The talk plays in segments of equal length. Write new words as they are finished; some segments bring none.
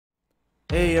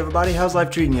Hey everybody, how's life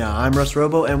treating ya? I'm Russ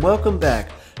Robo and welcome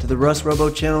back to the Russ Robo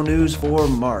channel news for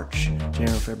March.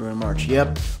 January, February, March.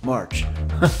 Yep, March.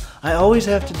 I always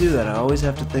have to do that. I always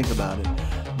have to think about it.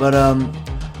 But I'm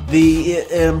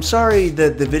sorry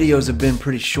that the videos have been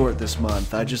pretty short this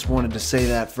month. I just wanted to say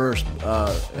that first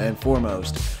and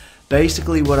foremost.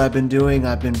 Basically what I've been doing,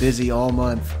 I've been busy all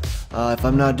month. If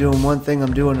I'm not doing one thing,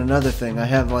 I'm doing another thing. I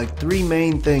have like three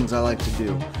main things I like to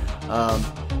do.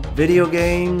 Video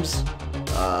games,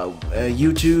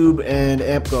 YouTube, and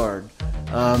AmpGuard.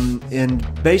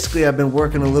 And basically I've been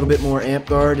working a little bit more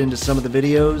AmpGuard into some of the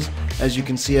videos. As you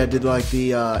can see, I did like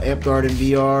the AmpGuard in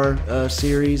VR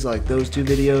series, like those two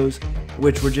videos,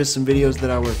 which were just some videos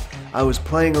that I was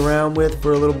playing around with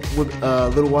for a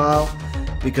little while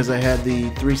because I had the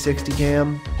 360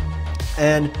 cam.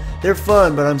 And they're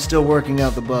fun, but I'm still working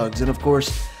out the bugs. And of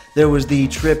course, there was the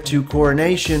trip to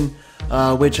Coronation,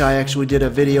 which I actually did a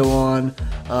video on,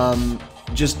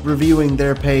 just reviewing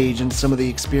their page and some of the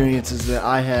experiences that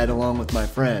I had along with my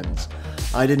friends.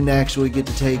 I didn't actually get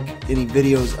to take any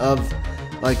videos of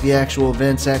like the actual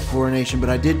events at Coronation, but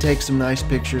I did take some nice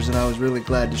pictures and I was really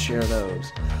glad to share those.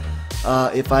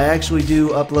 If I actually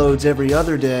do uploads every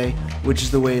other day, which is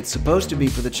the way it's supposed to be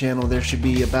for the channel, there should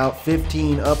be about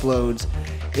 15 uploads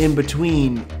in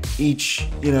between each,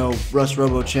 Russ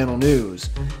Robo channel news.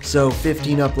 So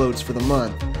 15 uploads for the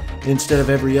month instead of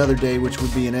every other day, which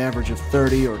would be an average of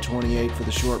 30 or 28 for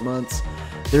the short months.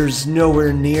 There's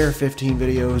nowhere near 15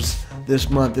 videos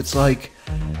this month. It's like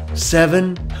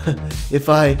 7. If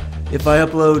I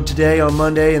upload today on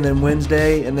Monday and then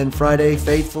Wednesday and then Friday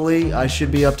faithfully, I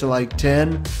should be up to like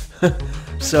 10.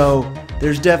 So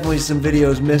there's definitely some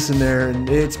videos missing there, and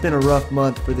it's been a rough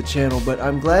month for the channel, but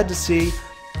I'm glad to see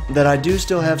that I do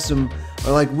still have some,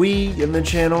 we in the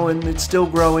channel, and it's still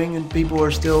growing and people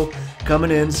are still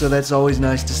coming in, so that's always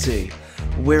nice to see.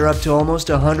 We're up to almost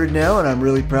 100 now, and I'm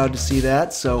really proud to see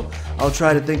that, so I'll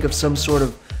try to think of some sort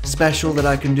of special that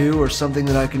I can do or something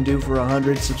that I can do for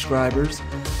 100 subscribers.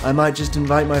 I might just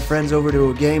invite my friends over to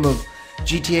a game of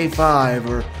GTA 5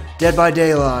 or Dead by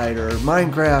Daylight or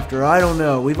Minecraft, or I don't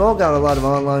know. We've all got a lot of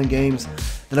online games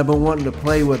that I've been wanting to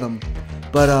play with them,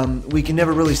 but we can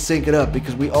never really sync it up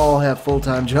because we all have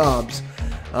full-time jobs.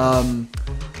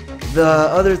 The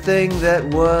other thing that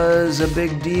was a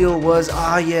big deal was,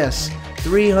 yes,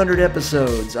 300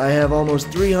 episodes. I have almost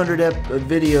 300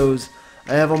 videos.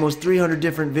 I have almost 300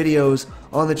 different videos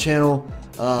on the channel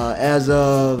as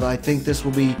of, I think this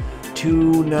will be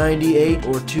 298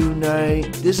 or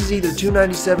 29. This is either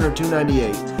 297 or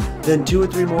 298. Then 2 or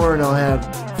 3 more and I'll have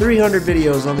 300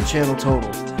 videos on the channel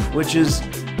total, which is,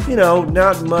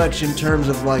 not much in terms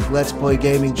of like Let's Play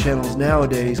gaming channels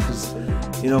nowadays, because,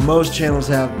 most channels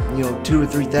have, 2,000 or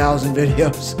 3,000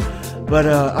 videos. But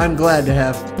I'm glad to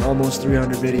have almost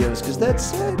 300 videos, because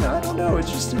that's, I don't know, it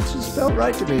just felt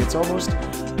right to me. It's almost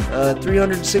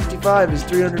 365 is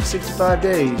 365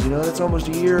 days, that's almost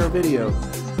a year of video.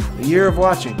 A year of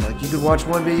watching. Like, you could watch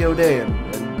one video a day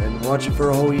and watch it for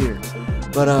a whole year.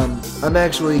 But I'm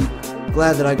actually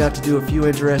glad that I got to do a few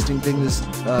interesting things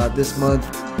this month,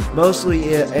 mostly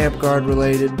AmpGuard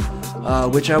related,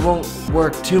 which I won't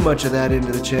work too much of that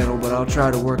into the channel, but I'll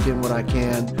try to work in what I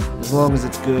can, as long as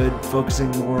it's good, focusing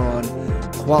more on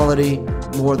quality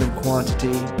more than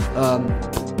quantity.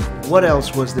 What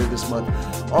else was there this month?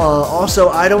 Also,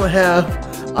 I don't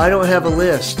have a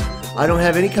list. I don't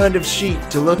have any kind of sheet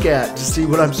to look at to see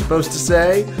what I'm supposed to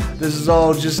say. This is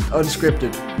all just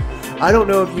unscripted. I don't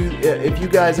know if you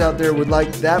guys out there would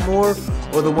like that more,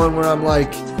 or the one where I'm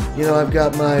like, I've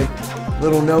got my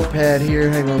little notepad here.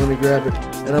 Hang on, let me grab it.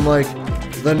 And I'm like,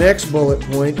 the next bullet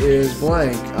point is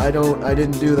blank. I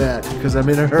didn't do that because I'm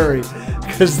in a hurry,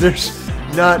 because there's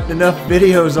not enough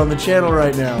videos on the channel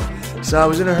right now. So I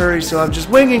was in a hurry, so I'm just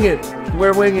winging it.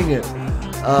 We're winging it.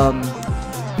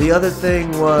 The other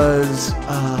thing was,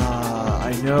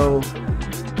 I know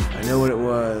what it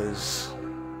was.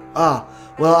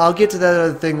 Well, I'll get to that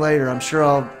other thing later. I'm sure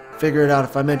I'll figure it out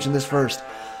if I mention this first.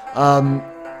 Robot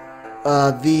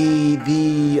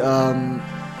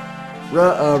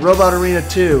Arena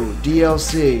 2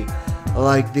 DLC,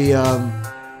 like the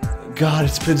God,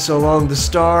 it's been so long. The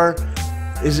Star,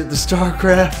 is it the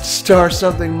StarCraft Star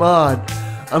something mod?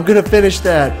 I'm gonna finish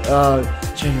that.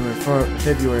 January,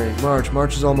 February, March.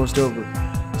 March is almost over.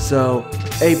 So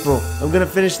April, I'm gonna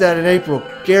finish that in April,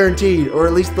 guaranteed, or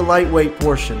at least the lightweight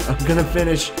portion. I'm gonna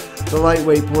finish the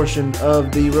lightweight portion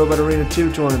of the Robot Arena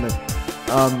 2 tournament.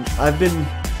 I've been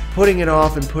putting it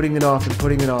off and putting it off and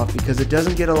putting it off because it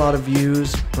doesn't get a lot of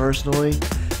views personally,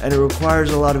 and it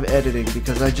requires a lot of editing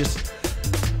because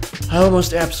I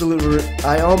almost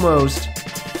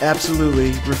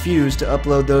absolutely refuse to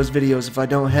upload those videos if I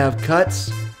don't have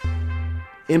cuts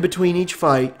in between each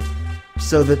fight,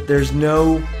 so that there's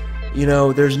no,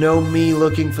 there's no me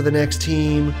looking for the next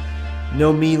team,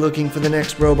 no me looking for the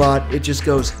next robot. It just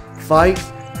goes fight,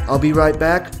 I'll be right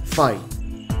back, fight,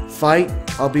 fight,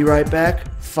 I'll be right back,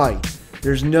 fight.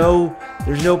 There's no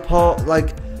pause,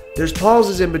 like, there's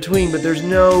pauses in between, but there's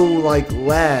no, like,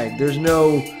 lag. There's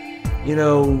no,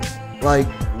 like,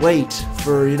 wait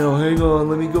for, hang on,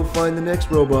 let me go find the next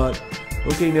robot.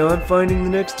 Okay, now I'm finding the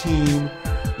next team.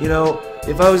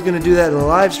 If I was going to do that in a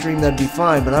live stream, that'd be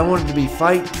fine, but I want it to be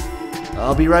fight,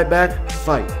 I'll be right back,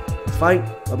 fight, fight,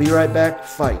 I'll be right back,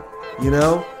 fight,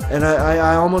 And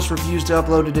I almost refuse to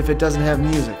upload it if it doesn't have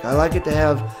music. I like it to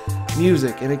have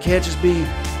music, and it can't just be,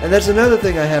 and that's another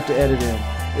thing I have to edit in.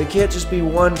 It can't just be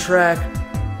one track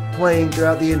playing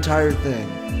throughout the entire thing.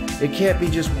 It can't be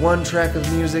just one track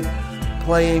of music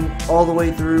playing all the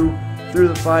way through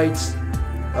the fights,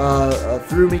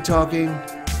 through me talking,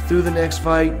 through the next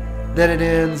fight, then it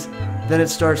ends, then it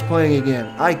starts playing again.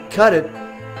 I cut it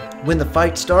when the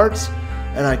fight starts,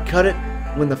 and I cut it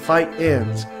when the fight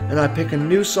ends, and I pick a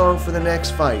new song for the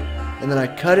next fight, and then I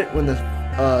cut it when the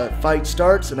fight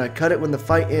starts, and I cut it when the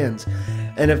fight ends.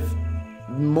 And if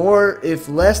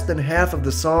less than half of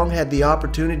the song had the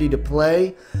opportunity to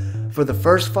play for the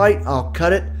first fight, I'll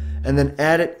cut it and then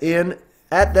add it in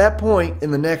at that point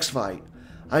in the next fight.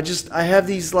 I have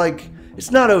these, like, it's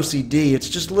not OCD, it's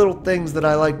just little things that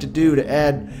I like to do to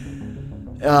add,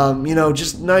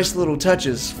 just nice little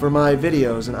touches for my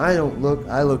videos. And I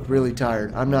look really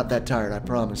tired. I'm not that tired, I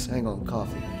promise. Hang on,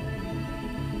 coffee.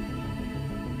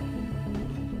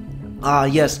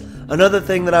 Yes, another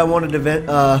thing that I wanted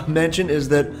to mention is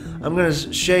that I'm going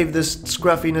to shave this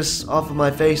scruffiness off of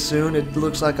my face soon. It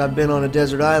looks like I've been on a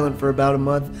desert island for about a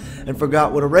month and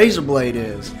forgot what a razor blade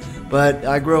is. But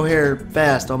I grow hair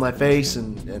fast on my face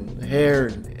and hair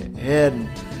and head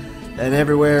and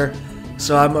everywhere.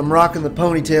 So I'm rocking the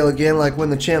ponytail again, like when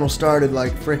the channel started,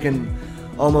 like frickin'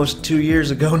 almost 2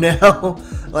 years ago now.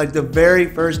 Like the very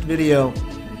first video.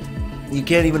 You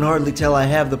can't even hardly tell I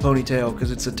have the ponytail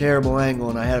because it's a terrible angle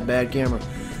and I had a bad camera.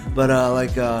 But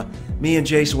me and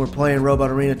Jason were playing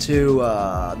Robot Arena 2,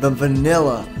 the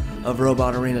vanilla of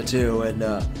Robot Arena 2, and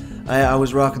I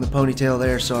was rocking the ponytail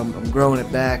there, so I'm growing it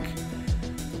back.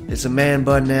 It's a man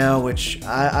bun now, which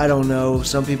I don't know.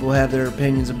 Some people have their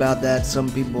opinions about that. Some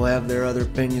people have their other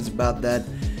opinions about that.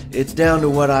 It's down to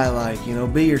what I like.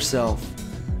 Be yourself.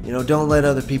 Don't let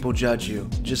other people judge you.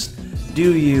 Just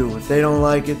do you. If they don't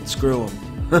like it, screw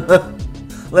them.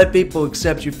 Let people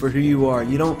accept you for who you are.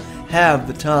 You don't have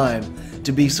the time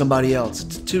to be somebody else.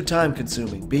 It's too time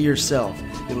consuming. Be yourself.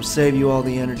 It'll save you all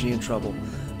the energy and trouble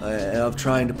of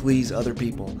trying to please other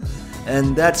people.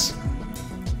 And that's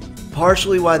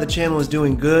partially why the channel is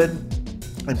doing good,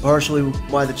 and partially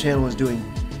why the channel is doing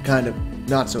kind of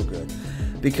not so good.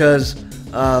 Because,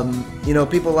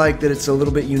 people like that it's a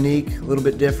little bit unique, a little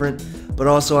bit different, but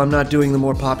also I'm not doing the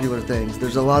more popular things.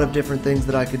 There's a lot of different things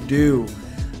that I could do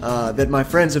that my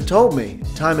friends have told me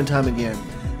time and time again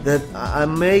that I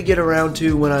may get around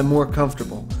to when I'm more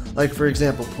comfortable. Like, for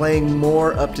example, playing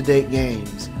more up-to-date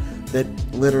games that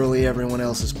literally everyone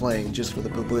else is playing just for the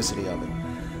publicity of it.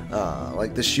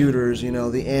 Like the shooters,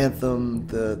 the Anthem,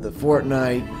 the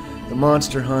Fortnite, the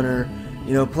Monster Hunter,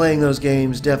 playing those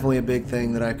games, definitely a big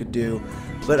thing that I could do.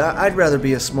 But I'd rather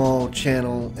be a small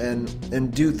channel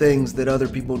and do things that other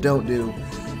people don't do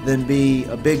than be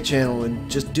a big channel and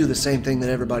just do the same thing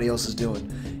that everybody else is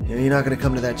doing. You're not going to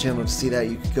come to that channel to see that.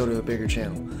 You could go to a bigger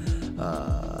channel.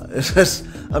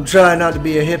 I'm trying not to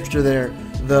be a hipster there,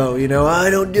 though. I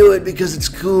don't do it because it's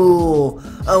cool.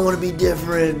 I want to be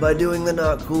different by doing the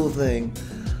not cool thing.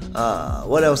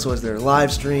 What else was there?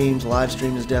 Live streams. Live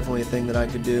stream is definitely a thing that I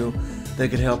could do that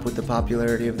could help with the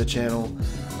popularity of the channel.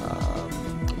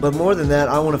 But more than that,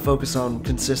 I want to focus on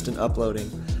consistent uploading,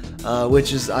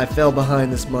 which is, I fell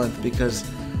behind this month because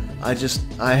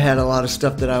I had a lot of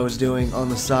stuff that I was doing on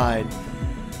the side.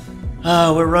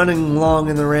 We're running long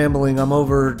in the rambling. I'm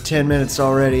over 10 minutes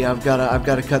already. I've got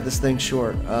to cut this thing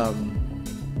short. In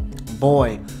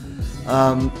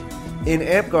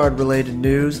AmpGuard related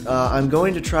news, I'm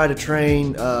going to try to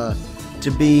train to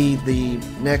be the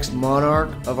next monarch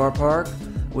of our park,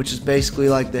 which is basically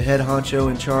like the head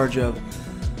honcho in charge of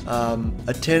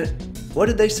what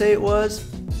did they say it was?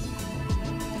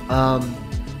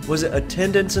 Was it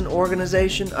attendance and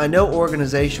organization? I know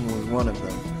organization was one of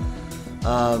them.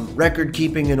 Record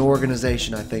keeping and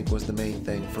organization, I think, was the main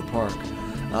thing for park.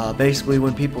 Basically,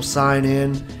 when people sign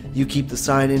in, you keep the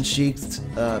sign-in sheets.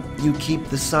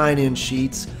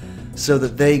 so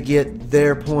that they get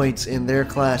their points in their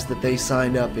class that they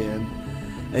signed up in,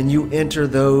 and you enter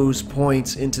those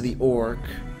points into the ORC,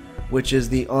 which is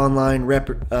the online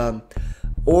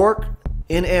ORC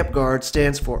in AmpGuard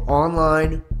stands for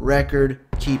Online Record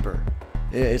Keeper.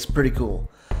 It's pretty cool.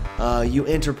 You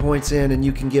enter points in and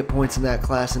you can get points in that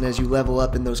class, and as you level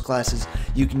up in those classes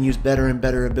you can use better and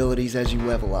better abilities as you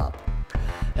level up.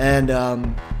 And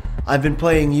I've been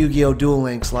playing Yu-Gi-Oh! Duel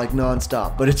Links like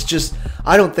non-stop, but it's just,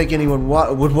 I don't think anyone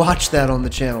would watch that on the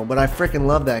channel, but I freaking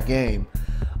love that game.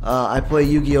 I play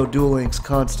Yu-Gi-Oh! Duel Links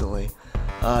constantly,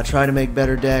 try to make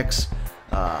better decks.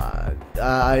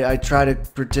 I try to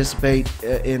participate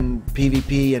in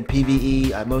PvP and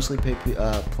PvE. I mostly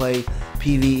play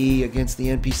PvE against the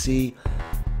NPC,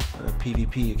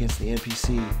 PvP against the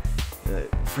NPC.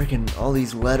 Freaking all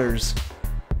these letters.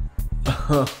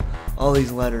 All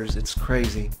these letters, it's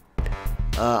crazy.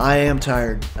 I am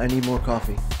tired. I need more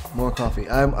coffee. More coffee.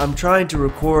 I'm trying to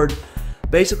record.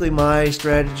 Basically, my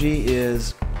strategy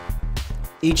is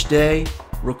each day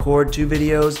record 2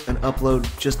 videos and upload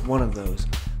just one of those.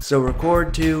 So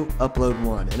record 2, upload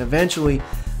 1, and eventually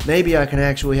maybe I can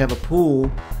actually have a pool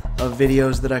of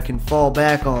videos that I can fall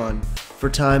back on for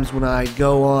times when I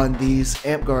go on these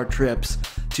AmpGuard trips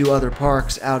to other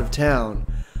parks out of town,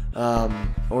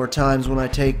 or times when I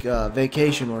take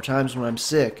vacation, or times when I'm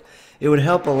sick. It would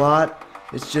help a lot.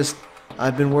 It's just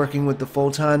I've been working with the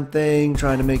full-time thing,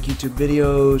 trying to make YouTube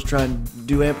videos, trying to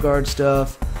do AmpGuard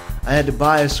stuff. I had to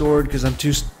buy a sword because I'm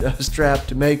too strapped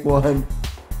to make one.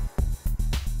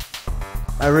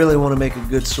 I really want to make a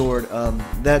good sword.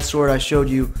 That sword I showed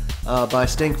you by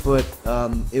Stinkfoot,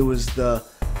 it was the,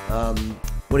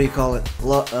 what do you call it?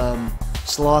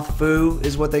 Sloth Fu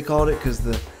is what they called it, because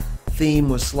the theme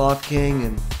was Sloth King,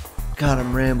 and God,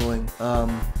 I'm rambling.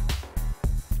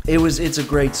 It's a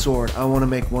great sword. I want to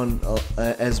make one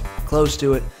as close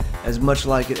to it, as much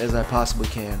like it as I possibly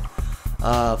can.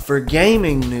 For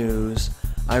gaming news,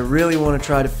 I really want to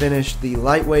try to finish the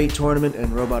lightweight tournament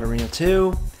in Robot Arena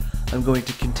 2. I'm going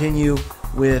to continue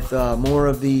with more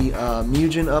of the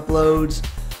Mugen uploads,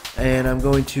 and I'm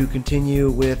going to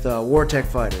continue with Wartech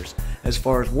Fighters. As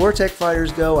far as Wartech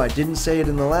Fighters go, I didn't say it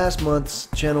in the last month's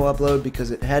channel upload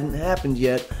because it hadn't happened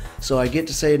yet, so I get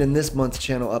to say it in this month's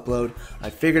channel upload.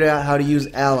 I figured out how to use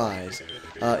allies.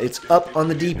 It's up on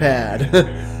the D-pad.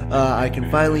 I can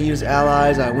finally use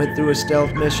allies. I went through a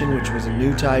stealth mission, which was a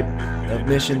new type of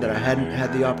mission that I hadn't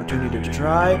had the opportunity to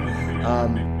try.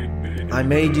 I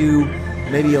may do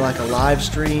maybe like a live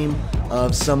stream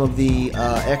of some of the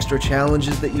extra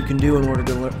challenges that you can do in order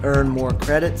to earn more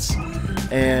credits.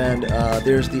 And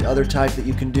there's the other type that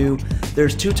you can do.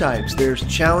 There's 2 types. There's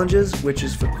challenges, which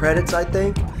is for credits, I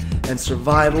think, and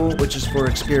survival, which is for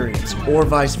experience, or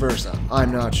vice versa.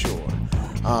 I'm not sure.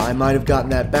 I might have gotten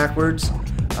that backwards,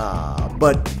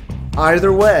 but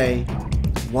either way,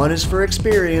 one is for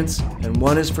experience and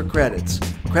one is for credits.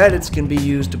 Credits can be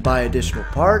used to buy additional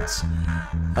parts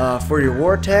for your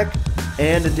war tech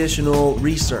and additional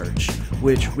research,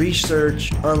 which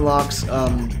research unlocks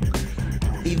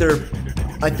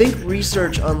I think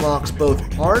research unlocks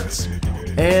both parts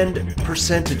and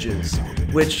percentages,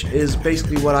 which is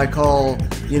basically what I call,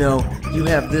 you know, you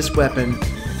have this weapon,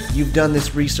 you've done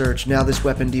this research, now this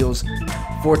weapon deals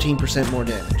 14% more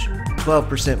damage,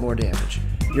 12% more damage.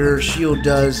 Your shield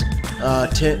does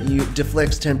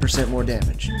deflects 10% more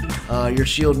damage. Your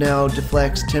shield now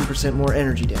deflects 10% more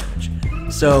energy damage.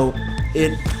 So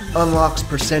it unlocks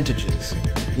percentages,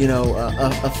 you know,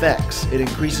 effects. It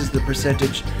increases the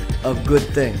percentage of good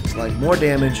things, like more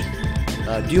damage,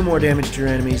 do more damage to your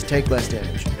enemies, take less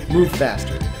damage, move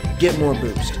faster, get more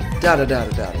boost,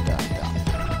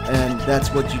 and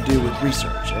that's what you do with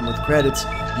research. And with credits,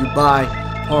 you buy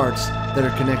parts that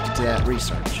are connected to that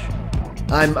research.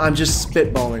 I'm just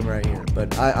spitballing right here,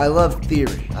 but I love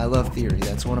theory. I love theory.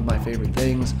 That's one of my favorite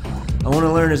things. I want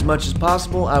to learn as much as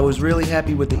possible. I was really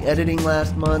happy with the editing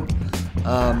last month.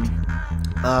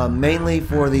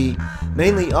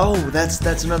 Oh,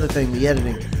 that's another thing, the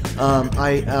editing.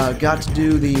 I got to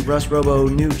do the Russ Robo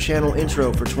new channel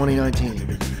intro for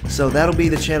 2019. So that'll be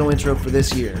the channel intro for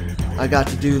this year. I got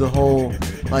to do the whole,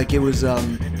 like, it was,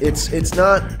 it's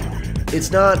not,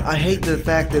 I hate the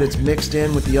fact that it's mixed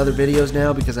in with the other videos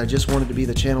now because I just wanted to be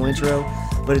the channel intro,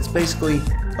 but it's basically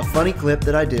a funny clip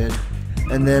that I did,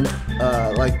 and then,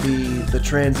 like the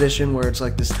transition where it's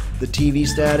like this, the TV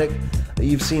static.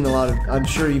 You've seen a lot of, I'm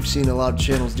sure you've seen a lot of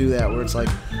channels do that, where it's like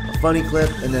a funny clip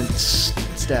and then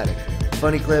static,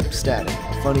 funny clip, static,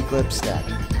 a funny clip,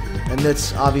 static. And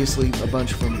that's obviously a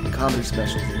bunch from comedy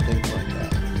specials and things like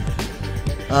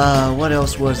What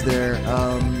else was there?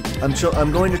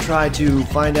 I'm going to try to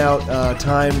find out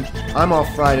time. I'm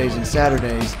off Fridays and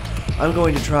Saturdays. I'm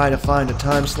going to try to find a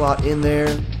time slot in there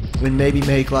and maybe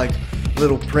make like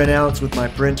little printouts with my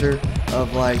printer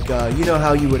of like, you know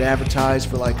how you would advertise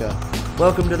for like a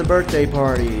welcome to the birthday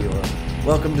party or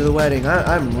welcome to the wedding.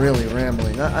 I'm really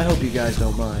rambling. I hope you guys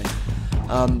don't mind.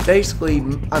 Basically,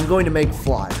 I'm going to make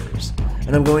flyers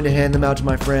and I'm going to hand them out to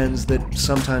my friends that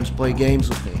sometimes play games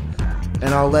with me.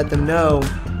 And I'll let them know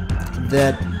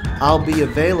that I'll be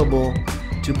available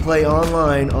to play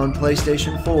online on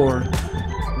PlayStation 4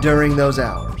 during those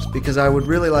hours, because I would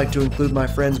really like to include my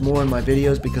friends more in my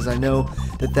videos, because I know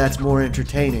that that's more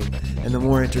entertaining, and the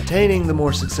more entertaining, the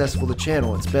more successful the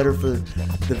channel. It's better for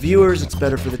the viewers, it's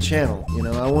better for the channel. You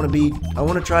know, I want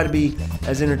to try to be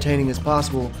as entertaining as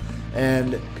possible,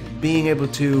 and being able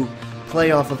to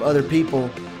play off of other people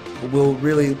will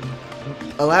really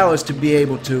allow us to be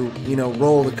able to, you know,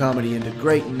 roll the comedy into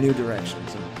great new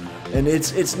directions. And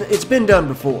it's been done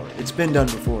before. It's been done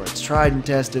before. It's tried and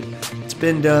tested. It's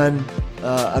been done.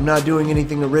 I'm not doing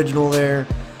anything original there.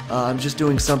 I'm just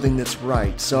doing something that's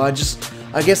right. So I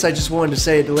guess I just wanted to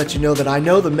say it to let you know that I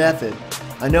know the method.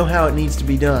 I know how it needs to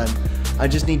be done. I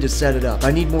just need to set it up. I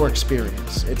need more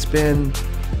experience. It's been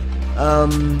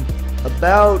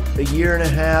about a year and a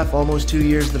half, almost 2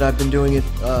 years that I've been doing it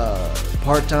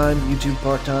part-time, YouTube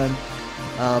part-time,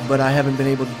 but I haven't been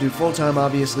able to do full-time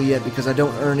obviously yet, because I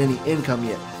don't earn any income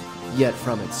yet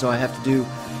from it. So I have to do,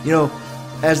 you know,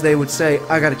 as they would say,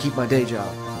 I got to keep my day job.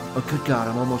 Oh, good God,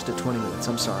 I'm almost at 20 minutes.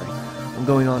 I'm sorry. I'm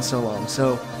going on so long.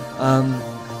 So,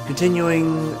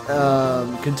 continuing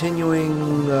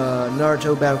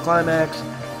Naruto Battle Climax,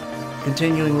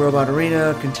 continuing Robot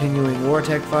Arena, continuing War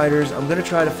Tech Fighters. I'm going to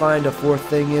try to find a fourth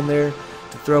thing in there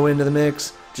to throw into the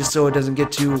mix, just so it doesn't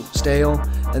get too stale.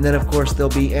 And then, of course, there'll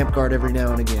be Amp Guard every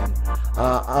now and again.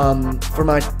 For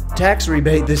my tax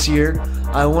rebate this year,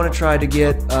 I want to try to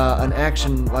get an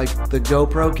action like the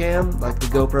GoPro cam, like the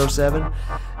GoPro 7,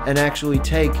 and actually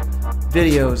take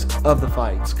videos of the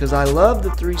fights. Because I love the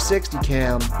 360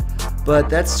 cam, but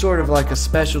that's sort of like a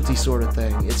specialty sort of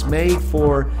thing. It's made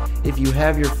for if you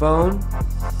have your phone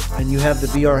and you have the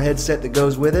VR headset that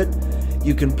goes with it,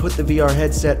 you can put the VR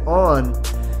headset on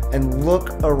and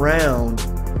look around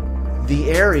the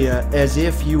area as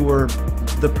if you were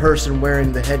the person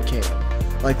wearing the head cam.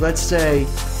 Like, let's say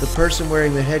the person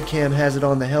wearing the head cam has it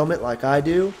on the helmet like I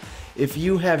do. If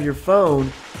you have your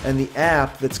phone and the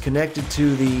app that's connected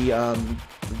to the I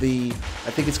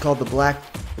think it's called the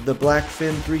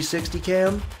Blackfin 360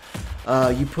 cam,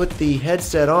 you put the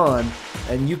headset on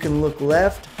and you can look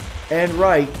left and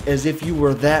right as if you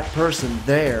were that person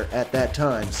there at that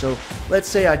time. So let's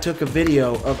say I took a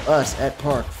video of us at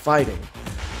park fighting.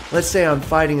 Let's say I'm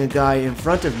fighting a guy in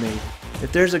front of me.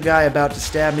 If there's a guy about to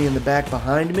stab me in the back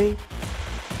behind me,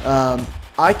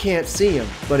 I can't see him.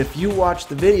 But if you watch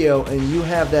the video and you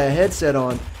have that headset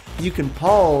on, you can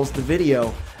pause the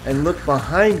video and look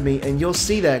behind me and you'll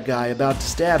see that guy about to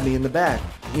stab me in the back,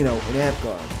 you know, in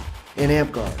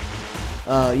Amp Guard.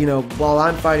 You know, while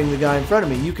I'm fighting the guy in front of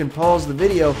me, you can pause the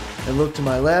video and look to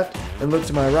my left and look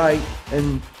to my right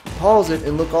and pause it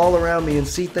and look all around me and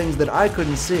see things that I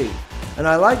couldn't see. And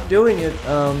I like doing it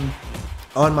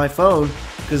on my phone,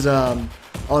 because on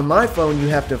my phone you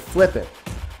have to flip it.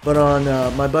 But on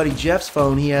my buddy Jeff's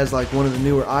phone, he has like one of the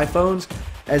newer iPhones.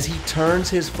 As he turns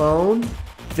his phone,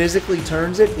 physically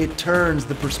turns it, it turns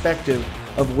the perspective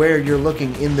of where you're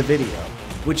looking in the video,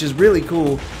 which is really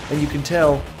cool. And you can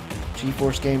tell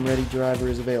GeForce Game Ready driver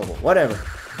is available. Whatever.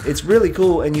 It's really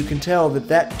cool, and you can tell that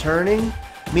that turning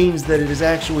means that it is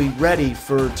actually ready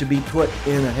to be put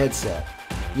in a headset.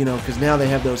 You know, because now they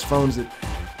have those phones that,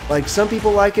 like, some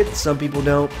people like it, some people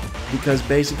don't, because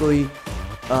basically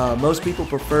most people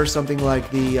prefer something like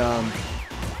the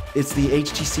it's the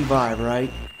HTC Vive,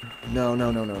 right? No,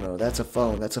 that's a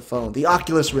phone. The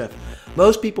Oculus Rift.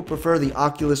 Most people prefer the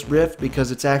Oculus Rift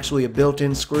because it's actually a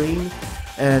built-in screen,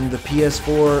 and the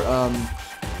PS4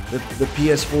 the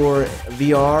PS4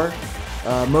 VR,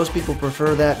 most people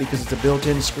prefer that because it's a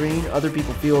built-in screen. Other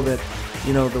people feel that,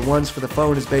 you know, the ones for the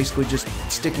phone is basically just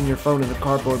sticking your phone in a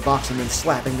cardboard box and then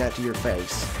slapping that to your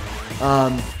face.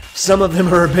 Some of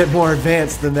them are a bit more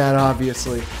advanced than that,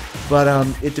 obviously, but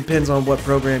it depends on what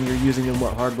program you're using and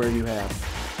what hardware you have.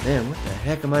 Man, what the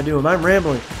heck am I doing? I'm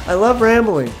rambling. I love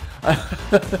rambling.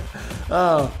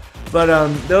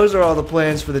 Those are all the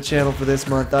plans for the channel for this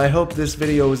month. I hope this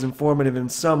video was informative in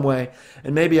some way,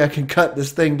 and maybe I can cut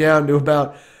this thing down to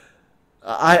about...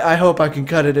 I hope I can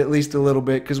cut it at least a little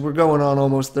bit, because we're going on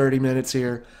almost 30 minutes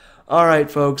here.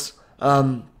 Alright, folks.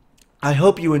 I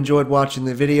hope you enjoyed watching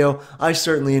the video. I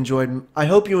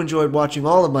hope you enjoyed watching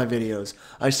all of my videos.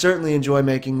 I certainly enjoy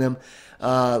making them.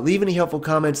 Leave any helpful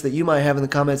comments that you might have in the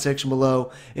comment section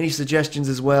below. Any suggestions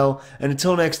as well. And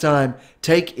until next time,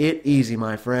 take it easy,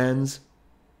 my friends.